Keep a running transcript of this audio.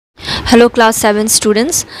Hello class 7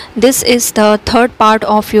 students, this is the third part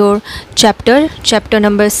of your chapter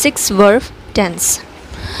number 6 verb tense.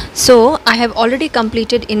 So I have already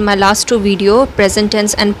completed in my last two video present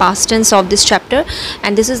tense and past tense of this chapter,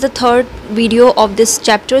 and this is the third video of this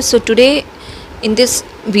chapter. So today in this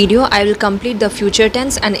video I will complete the future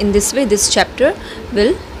tense, and in this way this chapter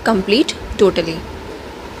will complete totally.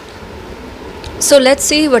 So let's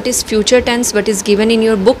see what is future tense, what is given in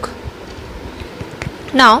your book.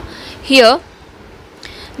 Now here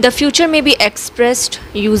the future may be expressed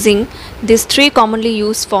using these three commonly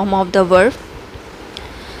used form of the verb.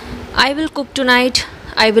 I will cook tonight,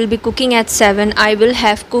 I will be cooking at 7, I will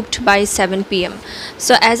have cooked by 7 p.m.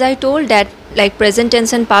 So as I told that like present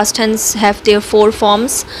tense and past tense have their four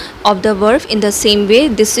forms of the verb, in the same way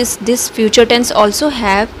this future tense also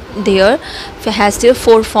has their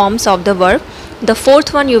four forms of the verb. The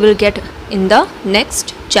fourth one you will get in the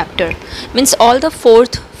next chapter. Means all the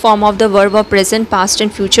fourth form of the verb of present, past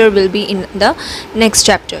and future will be in the next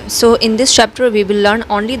chapter. So in this chapter we will learn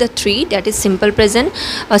only the three, that is simple present,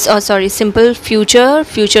 simple future,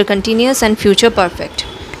 future continuous and future perfect.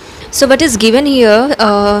 So what is given here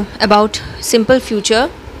about simple future?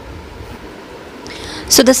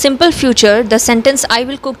 So the simple future, the sentence I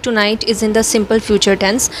will cook tonight is in the simple future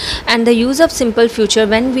tense, and the use of simple future,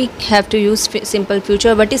 when we have to use simple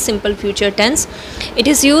future, what is simple future tense? It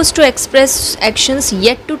is used to express actions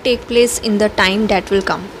yet to take place in the time that will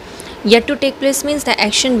come. Yet to take place means the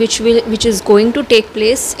action which is going to take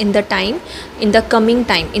place in the time, in the coming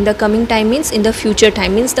time. In the coming time means in the future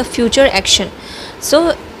time, means the future action.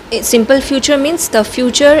 So simple future means the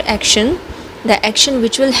future action, the action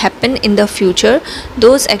which will happen in the future,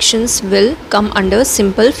 those actions will come under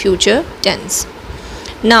simple future tense.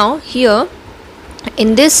 Now here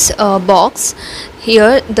in this box,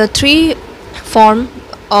 here the three form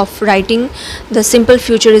of writing the simple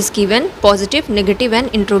future is given: positive, negative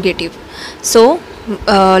and interrogative. So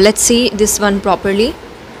let's see this one properly.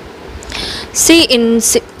 See, in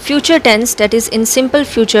future tense, that is in simple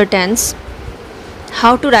future tense,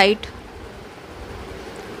 how to write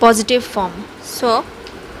positive form. So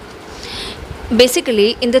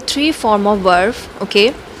basically in the three form of verb,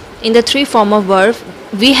 okay, in the three form of verb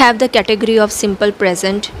we have the category of simple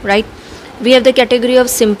present, right? We have the category of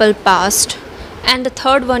simple past, and the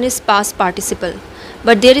third one is past participle,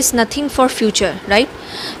 but there is nothing for future, right?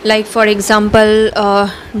 Like for example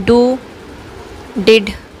do,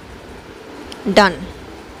 did, done.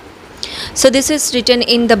 So this is written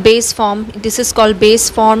in the base form, this is called base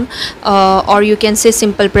form, or you can say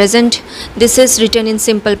simple present. This is written in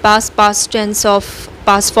simple past, past tense of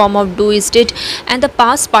past form of do is did, and the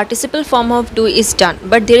past participle form of do is done,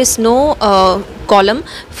 but there is no column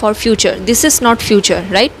for future. This is not future,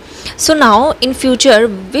 right? So now in future,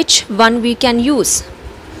 which one we can use?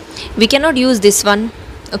 We cannot use this one,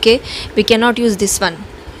 okay, we cannot use this one.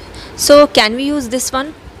 So can we use this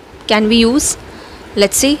one? Can we use?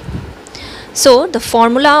 Let's see. So the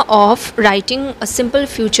formula of writing a simple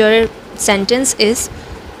future sentence is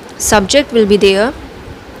subject will be there,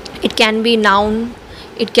 it can be noun,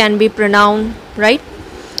 it can be pronoun, right?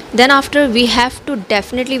 Then after we have to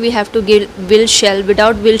give will, shall.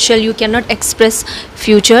 Without will, shall you cannot express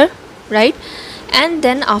future, right? And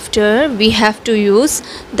then after we have to use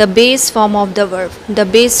the base form of the verb. The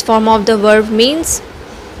base form of the verb means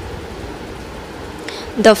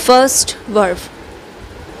the first verb,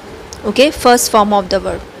 okay, first form of the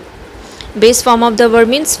verb. Base form of the verb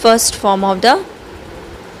means first form of the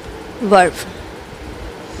verb,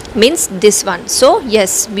 means this one. So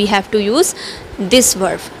yes, we have to use this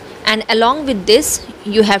verb, and along with this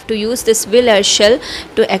you have to use this will or shall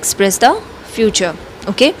to express the future,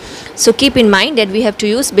 okay? So keep in mind that we have to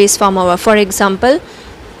use base form of verb. For example,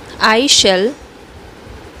 I shall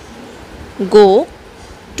go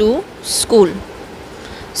to school.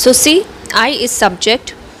 So see, I is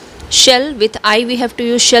subject, shall, with I we have to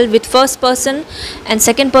use shall with first person, and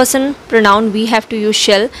second person pronoun we have to use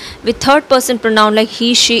shall. With third person pronoun like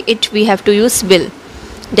he, she, it, we have to use will.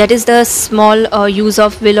 That is the small use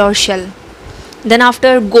of will or shall. Then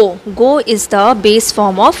after go is the base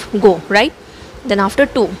form of go, right? Then after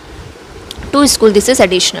to school, this is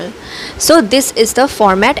additional. So this is the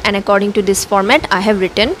format, and according to this format I have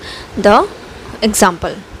written the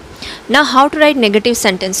example. Now how to write negative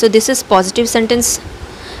sentence? So this is positive sentence.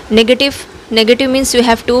 Negative means you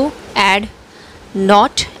have to add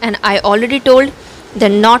not, and I already told the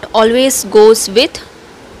not always goes with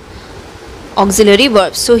auxiliary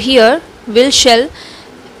verb. So here will, shall,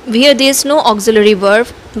 here there is no auxiliary verb,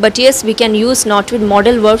 but yes, we can use not with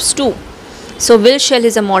modal verbs too. So will, shall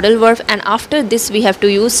is a modal verb, and after this we have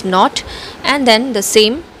to use not, and then the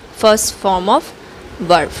same first form of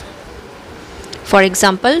verb. For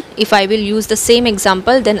example, if I will use the same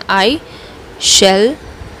example, then I shall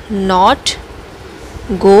not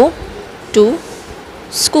go to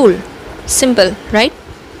school. Simple, right?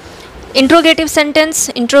 Interrogative sentence,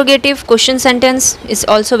 interrogative question sentence is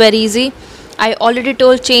also very easy. I already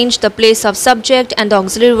told change the place of subject and the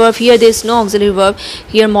auxiliary verb. Here there is no auxiliary verb.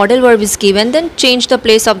 Here modal verb is given. Then change the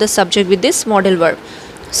place of the subject with this modal verb.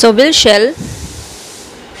 So will, shall.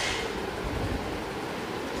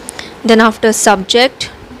 Then after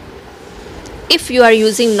subject, if you are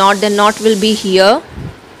using not, then not will be here.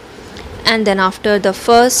 And then after the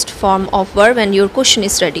first form of verb and your question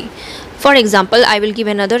is ready. For example, I will give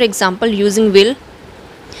another example using will.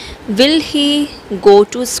 Will he go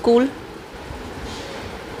to school?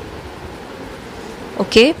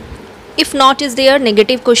 Okay. If not is there,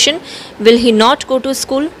 negative question, will he not go to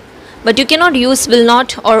school? But you cannot use will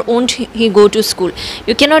not or won't he go to school.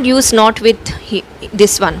 You cannot use not with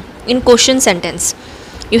this one in question sentence.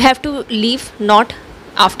 You have to leave not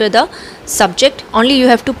after the subject. Only you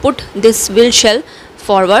have to put this will, shall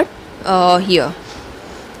forward here.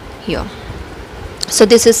 So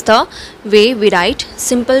this is the way we write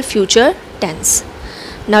simple future tense.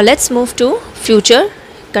 Now let's move to future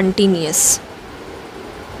continuous.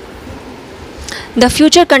 The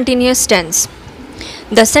future continuous tense.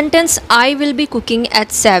 The sentence I will be cooking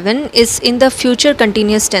at 7 is in the future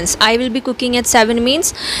continuous tense. I will be cooking at 7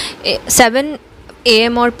 means 7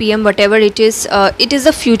 a.m. or p.m. whatever it is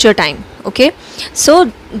the future time. Okay,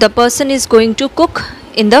 so the person is going to cook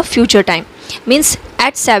in the future time, means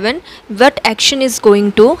at 7 what action is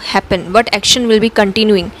going to happen, what action will be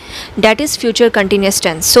continuing, that is future continuous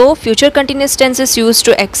tense. So future continuous tense is used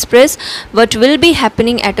to express what will be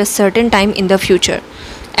happening at a certain time in the future.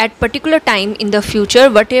 At particular time in the future,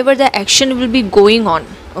 whatever the action will be going on.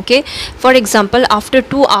 Okay, for example, after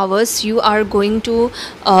 2 hours you are going to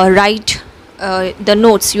write the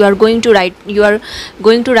notes. You are going to write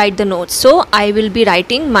the notes. So I will be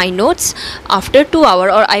writing my notes after 2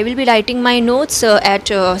 hours, or I will be writing my notes at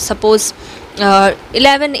suppose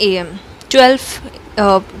 11 a.m. 12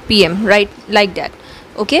 p.m. right, like that.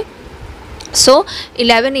 Okay, so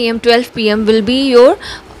 11 a.m. 12 p.m. will be your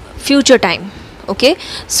future time. Okay,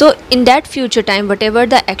 so in that future time, whatever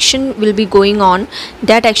the action will be going on,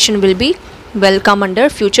 that action will come under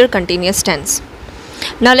future continuous tense.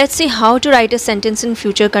 Now let's see how to write a sentence in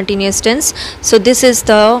future continuous tense. So this is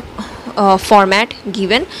the format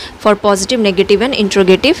given for positive, negative and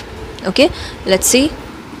interrogative. Okay, let's see.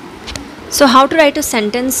 So how to write a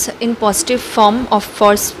sentence in positive form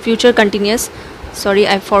for future continuous. Sorry,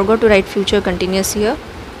 I forgot to write future continuous here.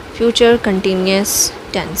 Future continuous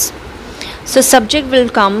tense. So subject will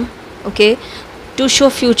come. Okay, to show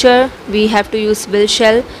future we have to use will,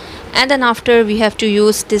 shall, and then after we have to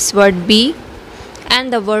use this word be,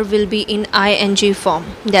 and the verb will be in ing form.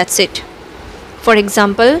 That's it. For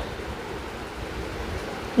example,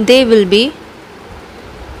 they will be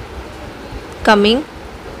coming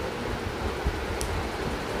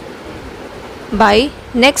by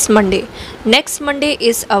next Monday. Next Monday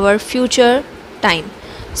is our future time.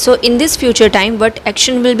 So in this future time, what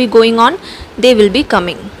action will be going on? They will be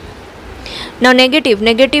coming. Now negative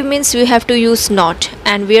means we have to use not,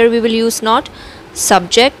 and where we will use not?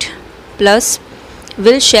 Subject plus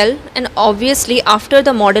will, shall, and obviously after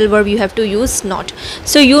the modal verb you have to use not.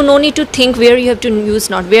 So you no need to think where you have to use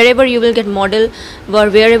not. Wherever you will get modal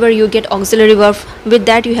verb, wherever you get auxiliary verb, with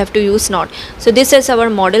that you have to use not. So this is our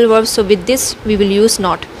modal verb, so with this we will use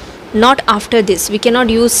not. Not after this, we cannot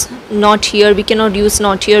use not here, we cannot use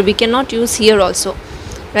not here, we cannot use here also,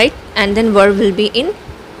 right? And then verb will be in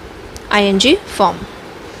ing form.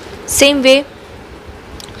 Same way,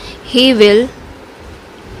 he will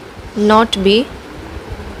not be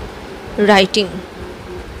writing.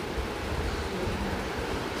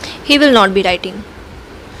 He will not be writing.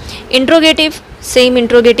 Interrogative, same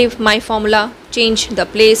interrogative, my formula, change the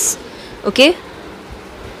place. Okay,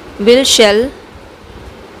 will, shall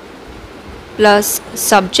plus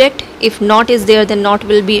subject. If not is there, then not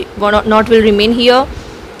will remain here.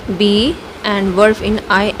 Be and verb in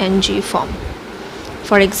ing form.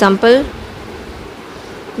 For example,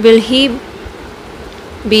 will he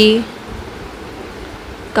be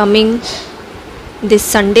coming this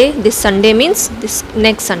Sunday? This Sunday means this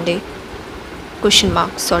next Sunday. Question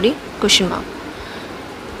mark.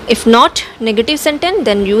 If not negative sentence,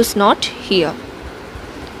 then use not here.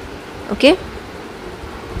 Okay.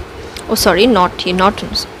 Oh sorry, not here, not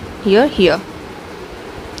here,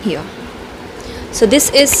 here. So this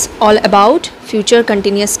is all about future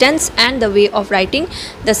continuous tense and the way of writing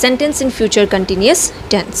the sentence in future continuous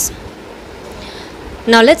tense.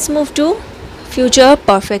 Now let's move to future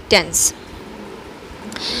perfect tense.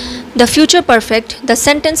 The future perfect, the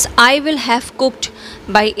sentence I will have cooked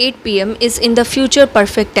by 8 pm is in the future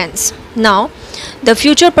perfect tense. Now, the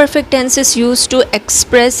future perfect tense is used to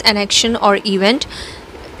express an action or event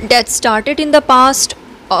that started in the past,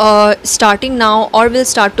 starting now, or will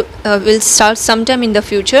start sometime in the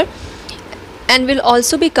future, and will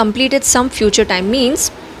also be completed some future time.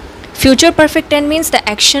 Means future perfect tense means the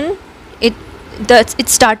action,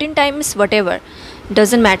 its starting time is whatever,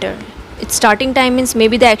 doesn't matter. Its starting time means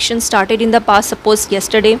maybe the action started in the past, suppose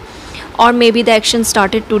yesterday, or maybe the action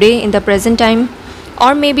started today in the present time,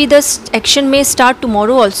 or maybe the action may start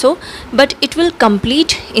tomorrow also, but it will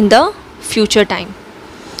complete in the future time.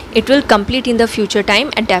 It will complete in the future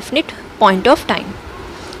time at definite point of time.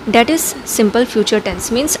 That is simple future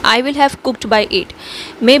tense. Means I will have cooked by 8.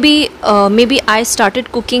 Maybe I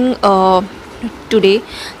started cooking today.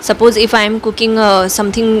 Suppose if I am cooking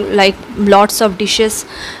something like lots of dishes,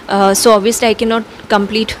 so obviously I cannot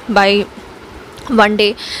complete by one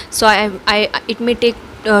day, so it may take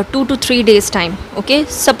 2 to 3 days time, okay,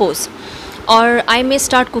 suppose, or I may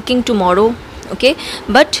start cooking tomorrow, okay,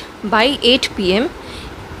 but by 8 pm,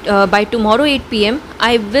 by tomorrow 8 pm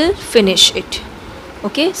I will finish it,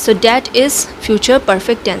 okay. So that is future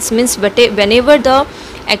perfect tense. Means whenever the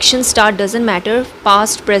action start, doesn't matter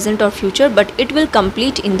past, present or future, but it will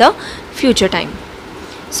complete in the future time.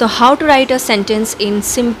 So how to write a sentence in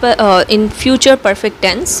future perfect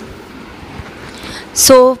tense?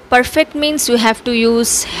 So perfect means you have to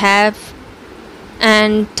use have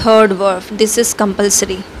and third verb. This is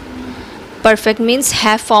compulsory. Perfect means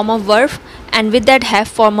have form of verb, and with that have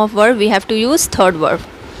form of verb we have to use third verb.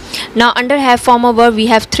 Now under have form of verb we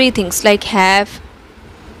have three things like have,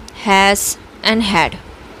 has and had.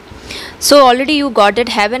 So already you got that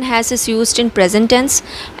have and has is used in present tense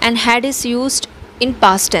and had is used in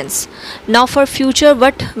past tense. Now for future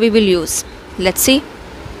what we will use? Let's see.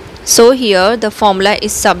 So here the formula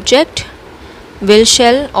is subject, will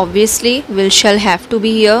shall, obviously will shall have to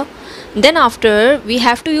be here. Then after we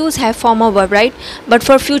have to use have form of verb, right? But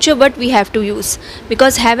for future what we have to use?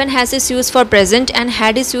 Because have and has is used for present and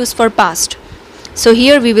had is used for past. So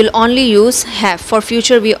here we will only use have. For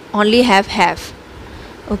future we only have.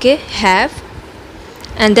 Okay, have,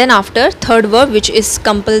 and then after third verb which is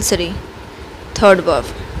compulsory, third verb.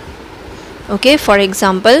 Okay, for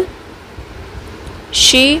example,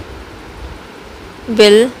 she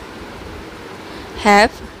will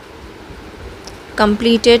have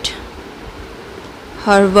completed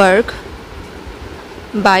her work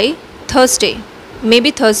by Thursday. Maybe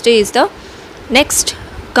Thursday is the next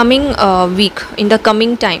coming week, in the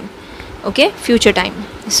coming time, okay, future time.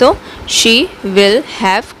 So she will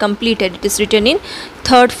have completed, it is written in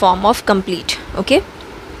third form of complete, okay.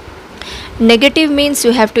 Negative means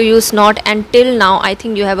you have to use not, and till now I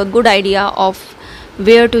think you have a good idea of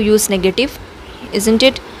where to use negative, isn't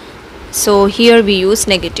it? So here we use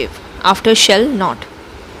negative after shall, not,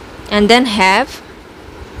 and then have,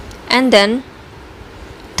 and then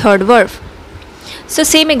third verb. So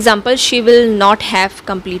same example, she will not have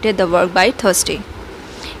completed the work by Thursday.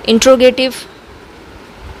 Interrogative.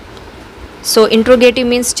 So interrogative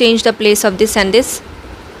means change the place of this and this.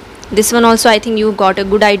 This one also I think you got a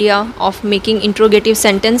good idea of making interrogative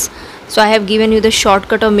sentence. So I have given you the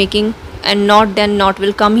shortcut of making, and not, then not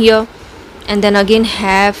will come here, and then again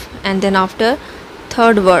have, and then after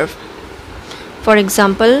third verb. For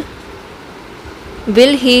example,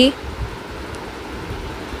 will he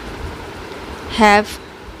have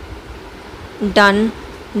done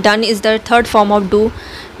is the third form of do,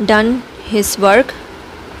 done his work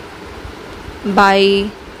by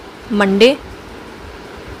Monday,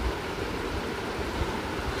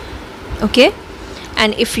 okay.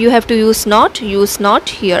 And if you have to use not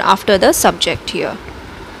here after the subject here.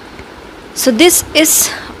 So this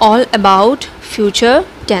is all about future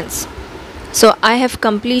tense. So I have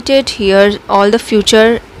completed here all the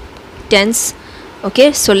future tense,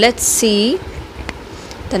 okay. So let's see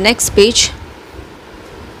the next page.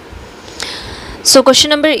 So question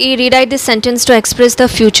number E, rewrite this sentence to express the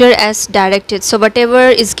future as directed. So whatever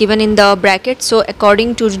is given in the bracket, so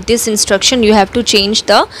according to this instruction you have to change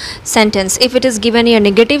the sentence. If it is given here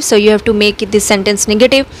negative, so you have to make this sentence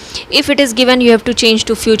negative. If it is given you have to change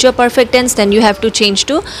to future perfect tense, then you have to change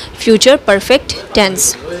to future perfect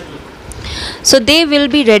tense. So they will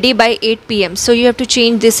be ready by 8 pm. So you have to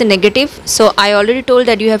change this in negative. So I already told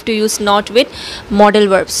that you have to use not with modal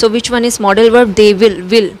verb. So which one is modal verb? They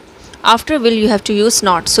will. After will you have to use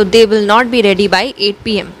not. So they will not be ready by 8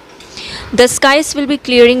 pm. The skies will be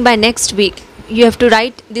clearing by next week. You have to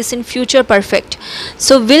write this in future perfect.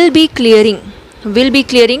 So will be clearing. will be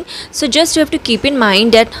clearing. So just you have to keep in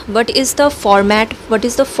mind that what is the format, what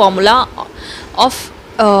is the formula of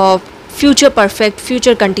future perfect,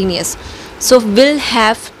 future continuous. So will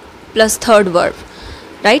have plus third verb,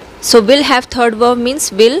 right? So will have third verb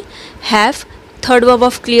means will have third verb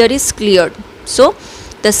of clear is cleared. So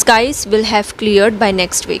the skies will have cleared by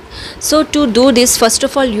next week. So to do this, first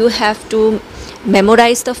of all you have to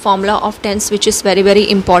memorize the formula of tense, which is very very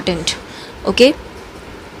important. Okay,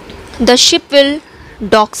 the ship will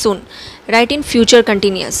dock soon, right? In future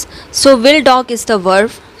continuous. So will dock is the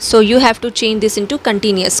verb, so you have to change this into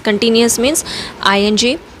continuous. Continuous means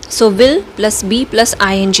ing, so will plus be plus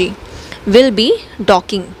ing, will be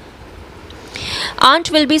docking.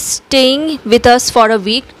 Aunt will be staying with us for a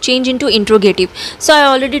week, change into interrogative. So I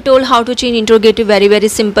already told how to change interrogative, very very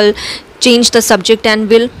simple. Change the subject and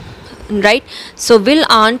will, right? So will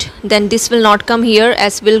aunt, then this will not come here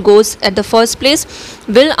as will goes at the first place.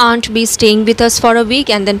 Will aunt be staying with us for a week,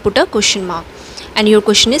 and then put a question mark, and your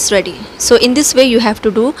question is ready. So in this way you have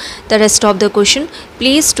to do the rest of the question.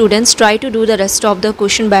 Please students, try to do the rest of the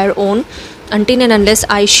question by your own until and unless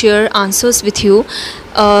I share answers with you.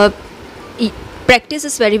 Practice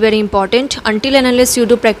is very very important. Until and unless you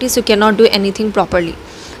do practice, you cannot do anything properly.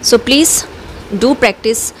 So please do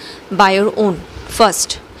practice by your own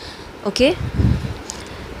first. Okay,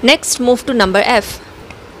 next move to number F.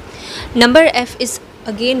 Number F is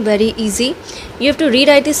again very easy. You have to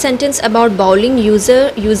rewrite this sentence about bowling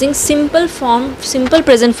using simple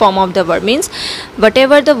present form of the verb. Means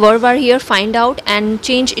whatever the verb are here, find out and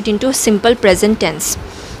change it into simple present tense.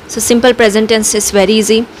 So simple present tense is very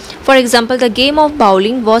easy. For example, the game of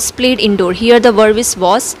bowling was played indoor. Here the verb is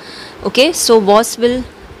was. Okay, so was will,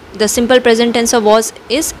 the simple present tense of was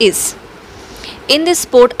is. In this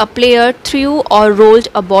sport, a player threw or rolled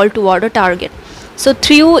a ball toward a target. So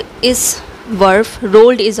threw is verb,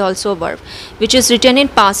 rolled is also a verb, which is written in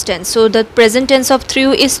past tense. So the present tense of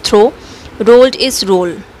threw is throw, rolled is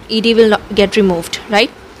roll. Ed will not get removed,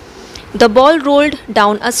 right? The ball rolled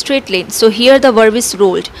down a straight lane. So here the verb is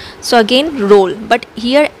rolled. So again roll, but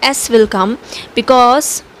here s will come,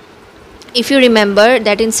 because if you remember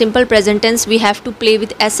that in simple present tense we have to play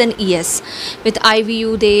with s and es. With I, we,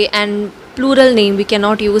 you, they and plural name we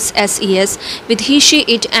cannot use ses. With he, she,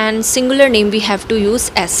 it and singular name we have to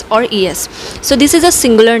use s or es. So this is a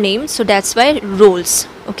singular name, so that's why rolls.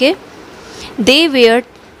 Okay, there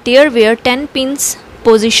were 10 pins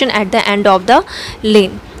position at the end of the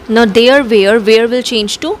lane. Now there where will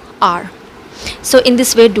change to are. So in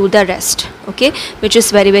this way do the rest. Okay, which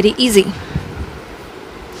is very very easy.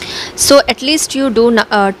 So at least you do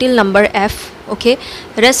till number F. Okay,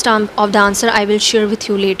 rest of the answer I will share with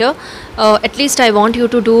you later. At least I want you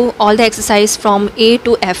to do all the exercise from A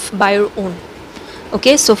to F by your own.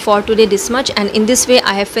 Okay, so for today this much, and in this way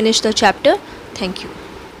I have finished the chapter. Thank you.